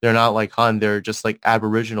 They're not like Han. They're just like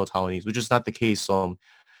Aboriginal Taiwanese, which is not the case.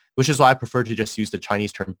 Which is why I prefer to just use the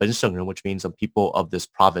Chinese term 本省人, which means people of this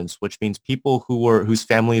province, which means people whose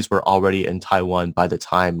families were already in Taiwan by the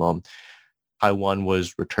time Taiwan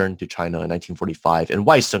was returned to China in 1945. And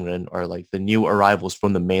外省人 are like the new arrivals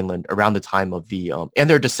from the mainland around the time of and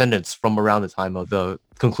their descendants from around the time of the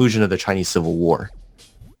conclusion of the Chinese Civil War.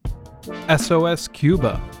 SOS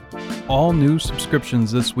Cuba. All new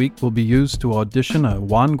subscriptions this week will be used to audition a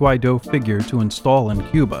Juan Guaido figure to install in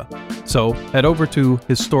Cuba. So head over to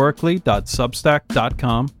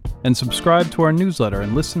historically.substack.com and subscribe to our newsletter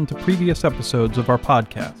and listen to previous episodes of our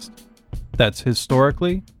podcast. That's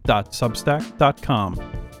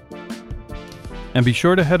historically.substack.com. And be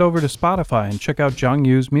sure to head over to Spotify and check out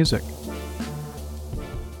Xiangyu's music.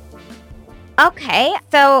 Okay,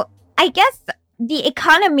 so I guess the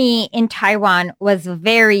economy in Taiwan was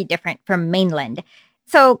very different from mainland.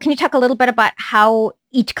 So can you talk a little bit about how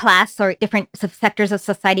each class or different sectors of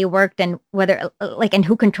society worked and whether and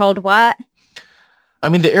who controlled what? I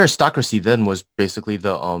mean, the aristocracy then was basically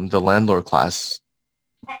the landlord class.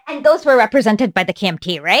 And those were represented by the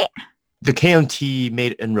KMT, right? The KMT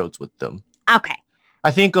made inroads with them. Okay. I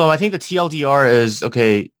think the TLDR is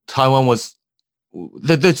okay. Taiwan was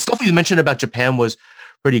the stuff you mentioned about Japan was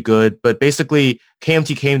pretty good, but basically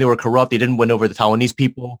KMT came, they were corrupt, they didn't win over the Taiwanese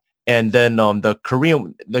people, and then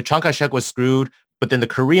the Chiang Kai-shek was screwed, but then the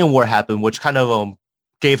Korean War happened, which kind of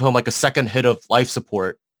gave him like a second hit of life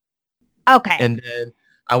support. Okay. And then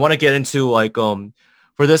I want to get into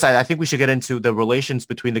for this, I think we should get into the relations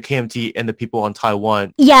between the KMT and the people on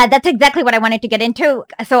Taiwan. Yeah, that's exactly what I wanted to get into.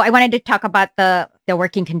 So I wanted to talk about the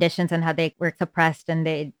working conditions and how they were suppressed and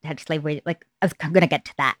they had slavery. Like, I was going to get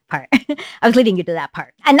to that part. I was leading you to that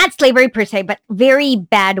part. And not slavery per se, but very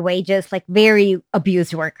bad wages, like very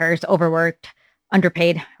abused workers, overworked,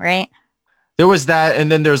 underpaid, right? There was that.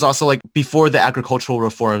 And then there's also like before the agricultural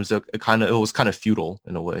reforms, it was kind of feudal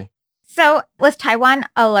in a way. So was Taiwan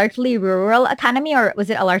a largely rural economy or was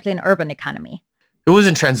it largely an urban economy? It was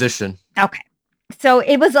in transition. Okay. So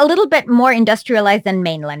it was a little bit more industrialized than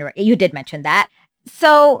mainland. Right? You did mention that.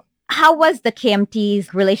 So how was the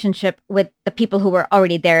KMT's relationship with the people who were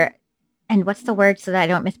already there? And what's the word so that I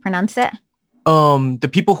don't mispronounce it? The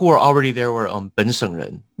people who were already there were 本省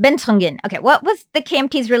人. 本省人. Okay. What was the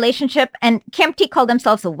KMT's relationship? And KMT called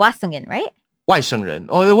themselves 外省人, right? 外省人.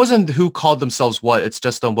 Oh, it wasn't who called themselves what. It's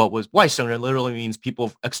just what was 外省人 literally means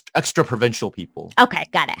people, extra provincial people. Okay,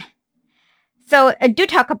 got it. So do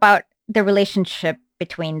talk about the relationship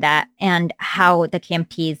between that and how the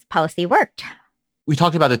KMT's policy worked. We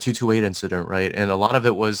talked about the 228 incident, right? And a lot of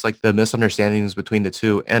it was like the misunderstandings between the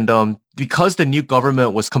two. And because the new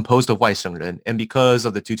government was composed of 外省人 and because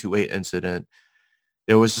of the 228 incident,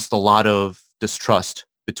 there was just a lot of distrust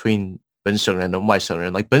between 本省人 and 外省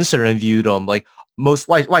人. Like 本省人 viewed like most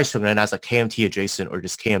外省人 as a KMT adjacent or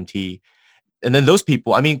just KMT. And then those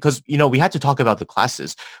people, I mean, because, we had to talk about the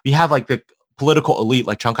classes. We have like the political elite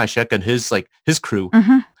like Chiang Kai-shek and his crew.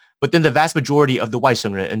 Mm-hmm. But then the vast majority of the 外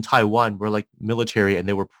省人 in Taiwan were like military and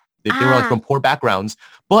they were like from poor backgrounds.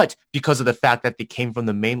 But because of the fact that they came from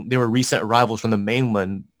they were recent arrivals from the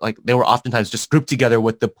mainland, like they were oftentimes just grouped together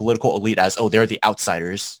with the political elite as, they're the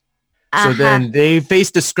outsiders. So then they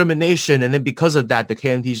face discrimination, and then because of that, the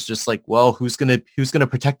KMT is just like, well, who's gonna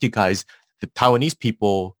protect you guys? The Taiwanese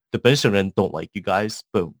people, the 本省人 don't like you guys,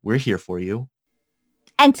 but we're here for you.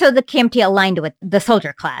 And so the KMT aligned with the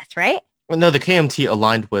soldier class, right? Well, no, the KMT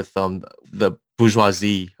aligned with the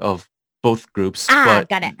bourgeoisie of both groups. Got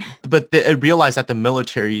it. But they realized that the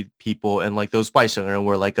military people and like those 外省人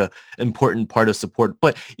were like a important part of support.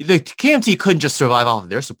 But the KMT couldn't just survive off of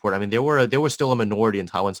their support. I mean, they were still a minority in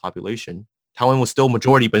Taiwan's population. Taiwan was still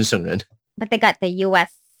majority 本省人. But they got the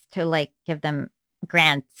U.S. to like give them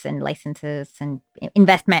grants and licenses and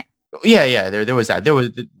investment. Yeah, there was that.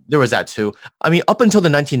 There was that too. I mean, up until the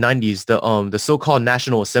 1990s, the so-called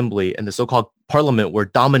National Assembly and the so-called Parliament were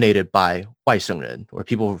dominated by 外省人, or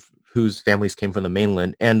people whose families came from the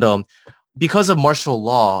mainland. And because of martial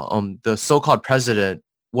law, the so-called president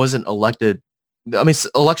wasn't elected. I mean,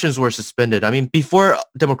 elections were suspended. I mean, before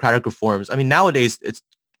democratic reforms, I mean, nowadays it's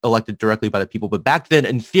elected directly by the people. But back then,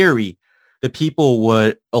 in theory, the people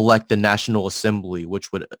would elect the National Assembly,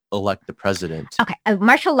 which would elect the president. Okay.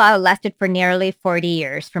 Martial law lasted for nearly 40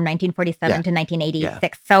 years, from 1947 to 1986. Yeah.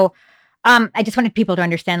 So I just wanted people to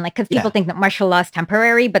understand, like, because people think that martial law is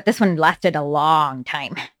temporary, but this one lasted a long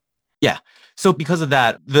time. Yeah. So because of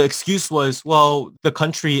that, the excuse was, well, the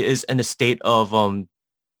country is in a state of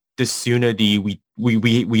disunity.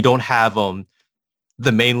 We don't have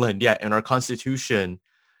the mainland yet, and our constitution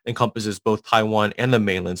encompasses both Taiwan and the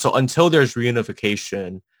mainland. So until there's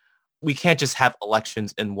reunification, we can't just have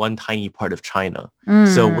elections in one tiny part of China.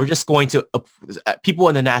 So we're just going to, people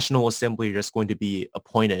in the National Assembly are just going to be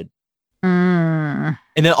appointed. And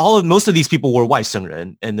then most of these people were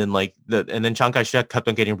Waisengren, and then Chiang Kai-shek kept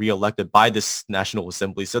on getting reelected by this National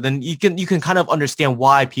Assembly. So then you can kind of understand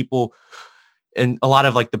why people and a lot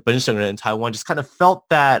of like the Benshengren in Taiwan just kind of felt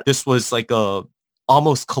that this was like a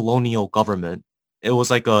almost colonial government. It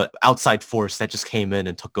was like a outside force that just came in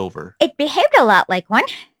and took over. It behaved a lot like one.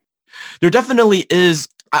 There definitely is.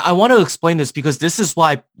 I want to explain this because this is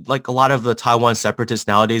why like a lot of the Taiwan separatists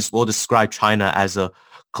nowadays will describe China as a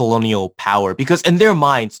colonial power, because in their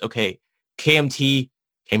minds, okay, KMT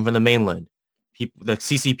came from the mainland. The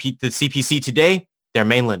CPC today, they're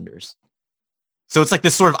mainlanders. So it's like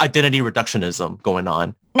this sort of identity reductionism going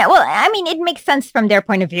on. No, well, I mean, it makes sense from their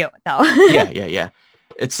point of view, though. Yeah.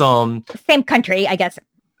 It's same country, I guess.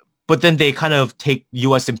 But then they kind of take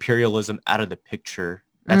U.S. imperialism out of the picture.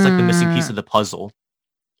 That's like the missing piece of the puzzle.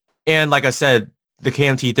 And like I said, the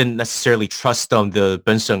KMT didn't necessarily trust the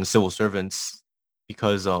Bensheng civil servants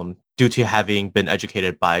because due to having been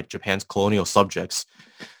educated by Japan's colonial subjects.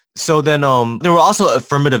 So then there were also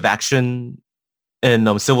affirmative action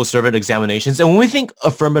and civil servant examinations. And when we think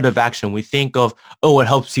affirmative action, we think of, it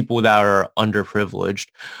helps people that are underprivileged.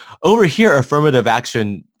 Over here, affirmative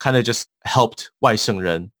action kind of just helped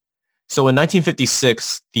Waisengren. So in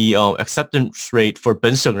 1956, the acceptance rate for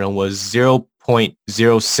Benshengren was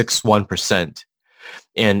 0.061%.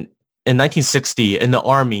 And in 1960, in the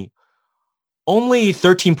army, only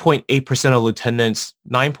 13.8% of lieutenants,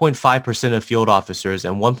 9.5% of field officers,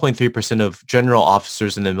 and 1.3% of general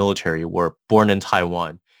officers in the military were born in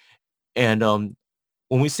Taiwan. And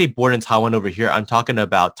when we say born in Taiwan over here, I'm talking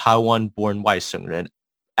about Taiwan-born Waisengren,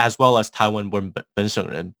 as well as Taiwan-born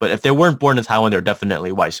Benshengren. But if they weren't born in Taiwan, they're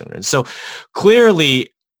definitely Waisengren. So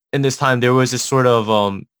clearly, in this time, there was this sort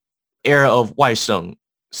of era of Waiseng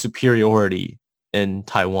superiority in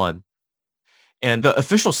Taiwan. And the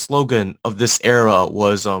official slogan of this era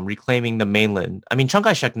was reclaiming the mainland. I mean, Chiang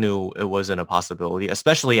Kai-shek knew it wasn't a possibility,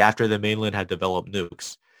 especially after the mainland had developed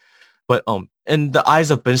nukes. But in the eyes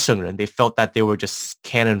of Benshengren, they felt that they were just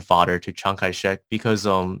cannon fodder to Chiang Kai-shek because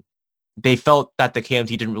they felt that the KMT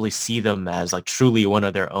didn't really see them as like truly one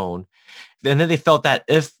of their own. And then they felt that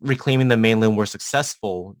if reclaiming the mainland were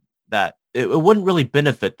successful, that it wouldn't really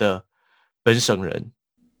benefit the Benshengren.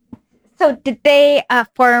 So did they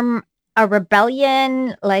form a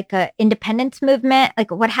rebellion, like a independence movement?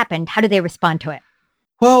 Like what happened? How did they respond to it?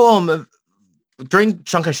 Well, during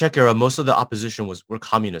Chiang Kai-shek era, most of the opposition were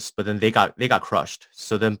communists, but then they got crushed.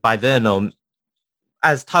 So then by then,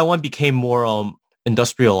 as Taiwan became more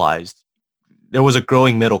industrialized, there was a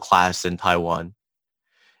growing middle class in Taiwan.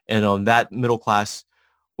 And that middle class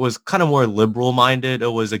was kind of more liberal minded.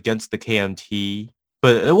 It was against the KMT,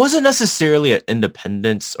 but it wasn't necessarily an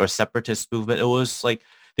independence or separatist movement. It was like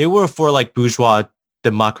they were for like bourgeois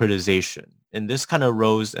democratization. And this kind of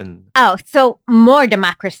rose and... Oh, so more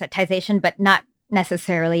democratization, but not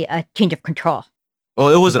necessarily a change of control. Well,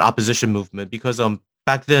 it was an opposition movement because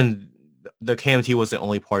back then the KMT was the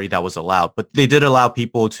only party that was allowed, but they did allow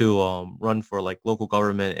people to run for like local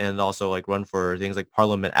government and also like run for things like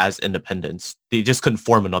parliament as independents. They just couldn't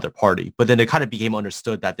form another party. But then it kind of became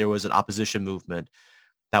understood that there was an opposition movement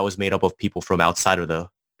that was made up of people from outside of the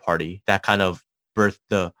party that kind of birthed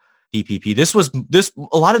the DPP.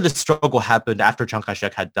 A lot of this struggle happened after Chiang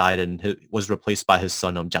Kai-shek had died and was replaced by his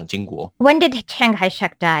son, Jiang Jingguo. When did Chiang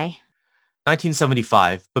Kai-shek die?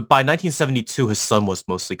 1975, but by 1972, his son was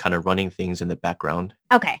mostly kind of running things in the background.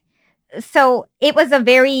 Okay. So it was a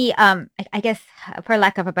very, I guess, for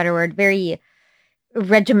lack of a better word, very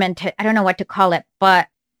regimented, I don't know what to call it, but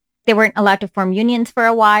they weren't allowed to form unions for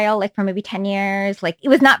a while, like for maybe 10 years. Like it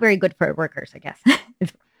was not very good for workers, I guess.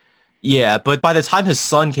 Yeah, but by the time his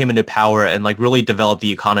son came into power and like really developed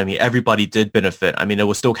the economy, everybody did benefit. I mean, it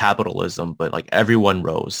was still capitalism, but like everyone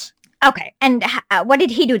rose. Okay. And what did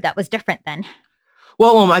he do that was different then?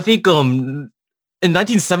 Well, I think in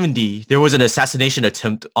 1970, there was an assassination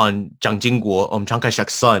attempt on Jiang Jingguo, Chiang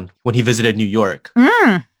Kai-shek's son, when he visited New York.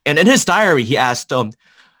 And in his diary, he asked,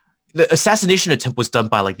 the assassination attempt was done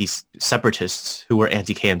by like these separatists who were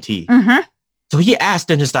anti-KMT. Mm-hmm. So he asked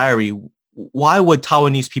in his diary, why would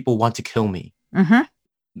Taiwanese people want to kill me? Mm-hmm.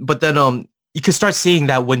 But then you could start seeing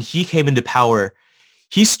that when he came into power,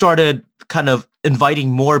 he started kind of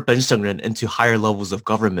inviting more Benseongren into higher levels of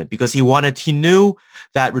government because he knew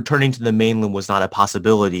that returning to the mainland was not a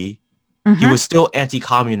possibility. He was still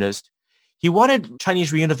anti-communist. He wanted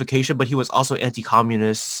Chinese reunification, but he was also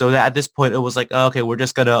anti-communist. So that at this point, it was like, oh, okay, we're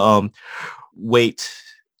just gonna wait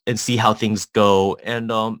and see how things go.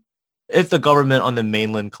 And if the government on the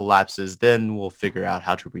mainland collapses, then we'll figure out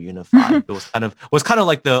how to reunify. It was kind of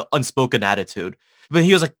like the unspoken attitude. But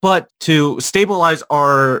he was like, but to stabilize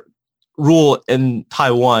our rule in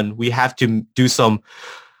Taiwan, we have to do some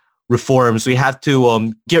reforms. We have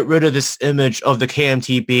to get rid of this image of the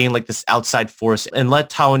KMT being like this outside force and let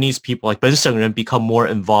Taiwanese people like Benseongren become more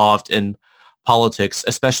involved in politics,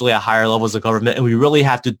 especially at higher levels of government. And we really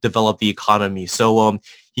have to develop the economy. So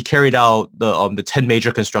he carried out the 10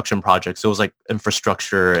 major construction projects. It was like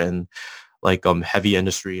infrastructure and like heavy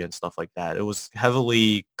industry and stuff like that. It was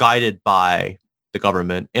heavily guided by the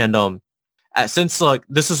government. And since like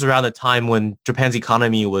this was around the time when Japan's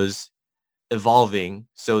economy was evolving,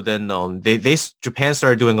 so then Japan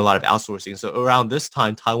started doing a lot of outsourcing. So around this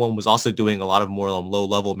time, Taiwan was also doing a lot of more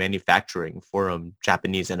low-level manufacturing for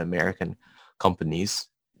Japanese and American companies.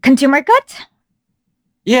 Consumer goods?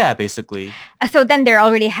 Yeah, basically. So then they're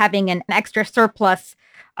already having an extra surplus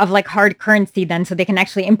of like hard currency then, so they can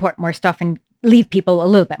actually import more stuff and leave people a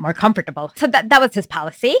little bit more comfortable. So that was his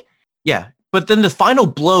policy. Yeah, but then the final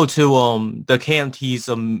blow to the KMT's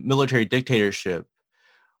military dictatorship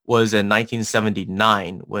was in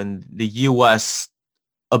 1979 when the U.S.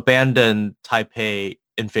 abandoned Taipei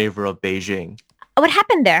in favor of Beijing. What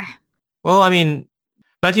happened there? Well, I mean,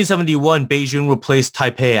 1971, Beijing replaced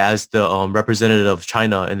Taipei as the representative of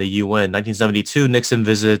China in the UN. 1972, Nixon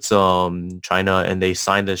visits China and they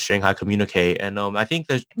signed the Shanghai Communique. And I think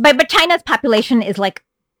that... But China's population is like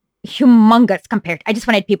humongous compared. I just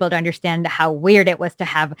wanted people to understand how weird it was to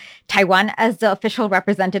have Taiwan as the official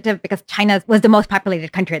representative because China was the most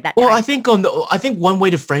populated country at that time. Well, I think one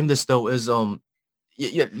way to frame this though is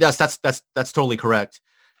yes, that's totally correct.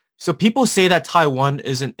 So people say that Taiwan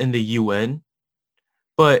isn't in the UN,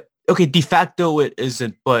 but okay, de facto it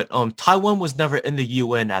isn't. But Taiwan was never in the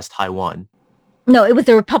UN as Taiwan. No, it was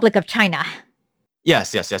the Republic of China.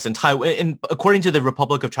 Yes. And Taiwan, according to the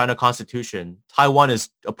Republic of China Constitution, Taiwan is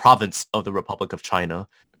a province of the Republic of China.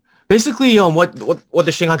 Basically, what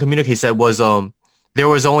the Shanghai Communique said was there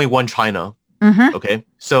was only one China. Mm-hmm. Okay,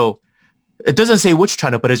 so it doesn't say which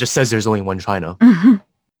China, but it just says there's only one China. Mm-hmm.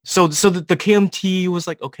 So the KMT was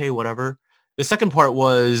like, okay, whatever. The second part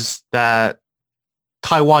was that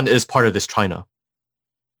Taiwan is part of this China.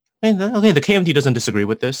 And okay, the KMT doesn't disagree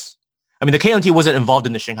with this. I mean, the KMT wasn't involved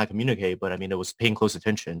in the Shanghai Communique, but I mean, it was paying close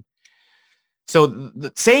attention. So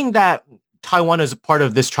saying that Taiwan is a part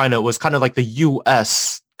of this China was kind of like the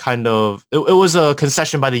U.S. kind of, it was a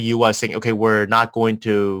concession by the U.S. saying, okay, we're not going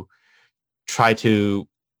to try to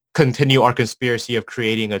continue our conspiracy of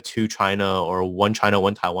creating a two China or one China,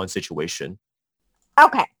 one Taiwan situation.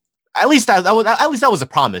 Okay. At least that was a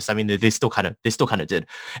promise. I mean, they still kind of did.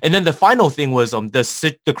 And then the final thing was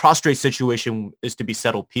the cross-strait situation is to be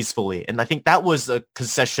settled peacefully, and I think that was a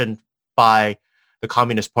concession by the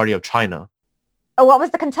Communist Party of China. Oh, what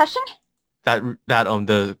was the concession? That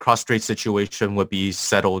the cross-strait situation would be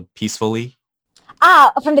settled peacefully.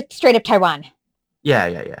 From the Strait of Taiwan.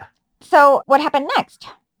 Yeah. So what happened next?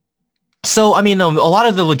 So, I mean, a lot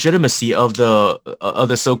of the legitimacy of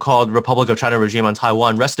the so-called Republic of China regime on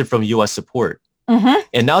Taiwan rested from U.S. support. Mm-hmm.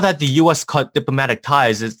 And now that the U.S. cut diplomatic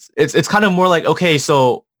ties, it's kind of more like, okay,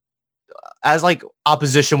 so as like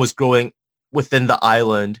opposition was growing within the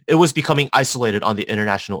island, it was becoming isolated on the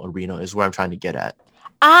international arena is where I'm trying to get at.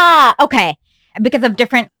 Okay. Because of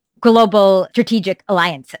different global strategic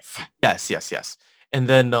alliances. Yes. And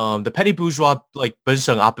then the petty bourgeois, like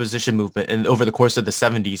Benseong opposition movement, and over the course of the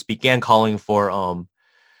 70s, began calling for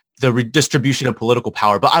the redistribution of political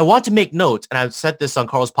power. But I want to make note, and I've said this on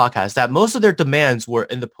Carl's podcast, that most of their demands were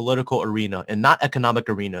in the political arena and not economic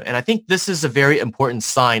arena. And I think this is a very important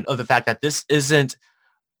sign of the fact that this isn't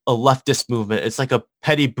a leftist movement. It's like a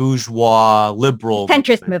petty bourgeois liberal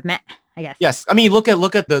centrist movement, I guess. Yes. I mean, look at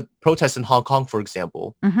the protests in Hong Kong, for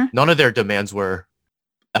example. Mm-hmm. None of their demands were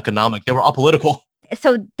economic. They were all political.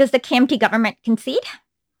 So does the KMT government concede?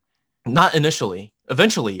 Not initially.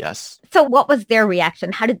 Eventually, yes. So what was their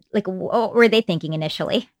reaction? What were they thinking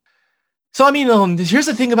initially? So, I mean, here's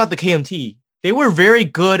the thing about the KMT. They were very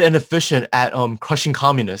good and efficient at crushing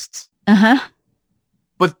communists. Uh-huh.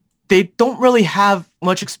 But they don't really have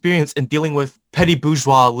much experience in dealing with petty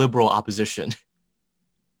bourgeois liberal opposition.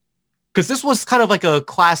 Because this was kind of like a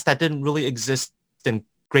class that didn't really exist in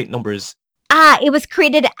great numbers. It was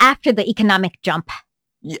created after the economic jump.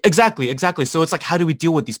 Exactly. So it's like, how do we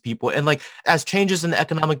deal with these people? And like, as changes in the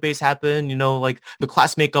economic base happen, like the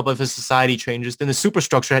class makeup of a society changes, then the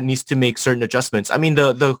superstructure needs to make certain adjustments. I mean,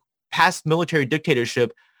 the past military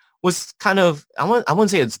dictatorship was kind of, I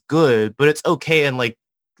wouldn't say it's good, but it's okay in like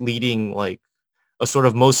leading like a sort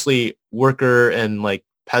of mostly worker and like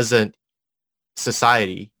peasant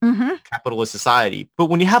society, capitalist society. But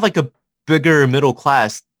when you have like a bigger middle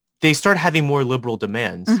class, they start having more liberal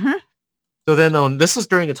demands. So then this was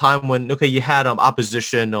during a time when, you had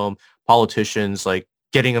opposition politicians like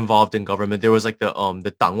getting involved in government. There was like the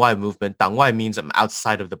党外 movement. 党外 means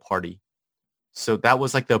outside of the party. So that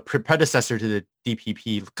was like the predecessor to the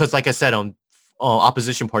DPP. Because like I said,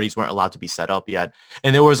 opposition parties weren't allowed to be set up yet.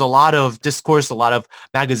 And there was a lot of discourse, a lot of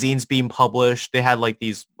magazines being published. They had like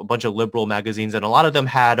a bunch of liberal magazines, and a lot of them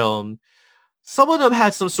had some of them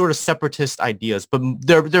had some sort of separatist ideas, but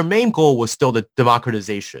their main goal was still the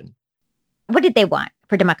democratization. What did they want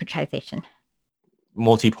for democratization?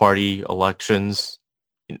 Multi-party elections,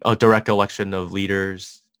 a direct election of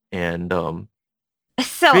leaders, and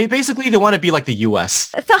so basically they want to be like the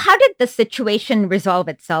U.S. So how did the situation resolve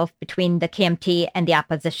itself between the KMT and the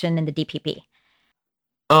opposition and the DPP?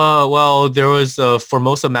 Well, there was a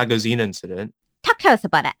Formosa magazine incident. Talk to us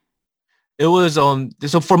about it. It was so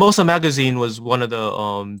Formosa magazine was one of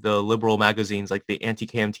the liberal magazines, like the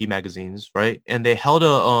anti-KMT magazines, right? And they held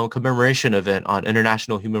a commemoration event on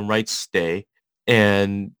International Human Rights Day,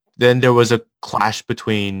 and then there was a clash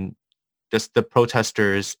between just the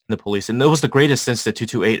protesters and the police, and it was the greatest since the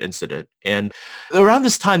 228 incident. And around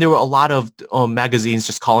this time, there were a lot of magazines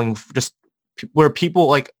just calling where people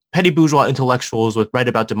like petty bourgeois intellectuals would write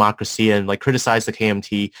about democracy and like criticize the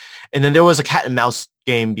KMT. And then there was a cat and mouse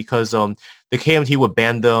game because the KMT would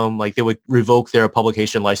ban them, like they would revoke their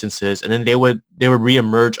publication licenses, and then they would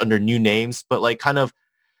reemerge under new names, but like kind of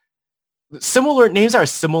similar names are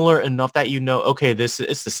similar enough that okay, it's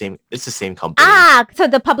the same company. So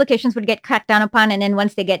the publications would get cracked down upon, and then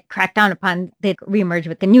once they get cracked down upon, they'd reemerge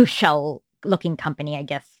with the new shell looking company, I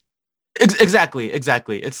guess. Exactly.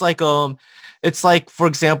 It's like, for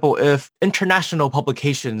example, if international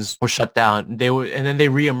publications were shut down, and then they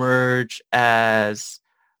reemerge as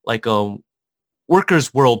like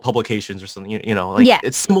Workers' World publications or something.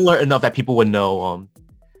 It's similar enough that people would know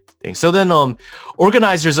things. So then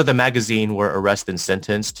organizers of the magazine were arrested and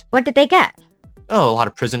sentenced. What did they get? Oh, a lot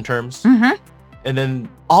of prison terms. And then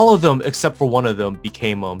all of them except for one of them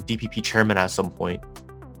became DPP chairman at some point.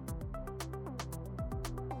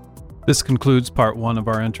 This concludes part 1 of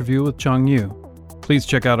our interview with Xiangyu. Please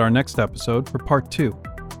check out our next episode for part 2.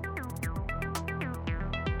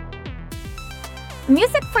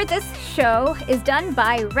 Music for this show is done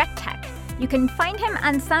by RecTech. You can find him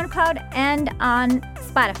on SoundCloud and on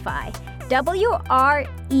Spotify. WRECKTECH.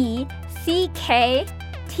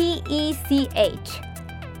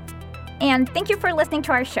 And thank you for listening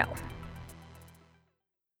to our show.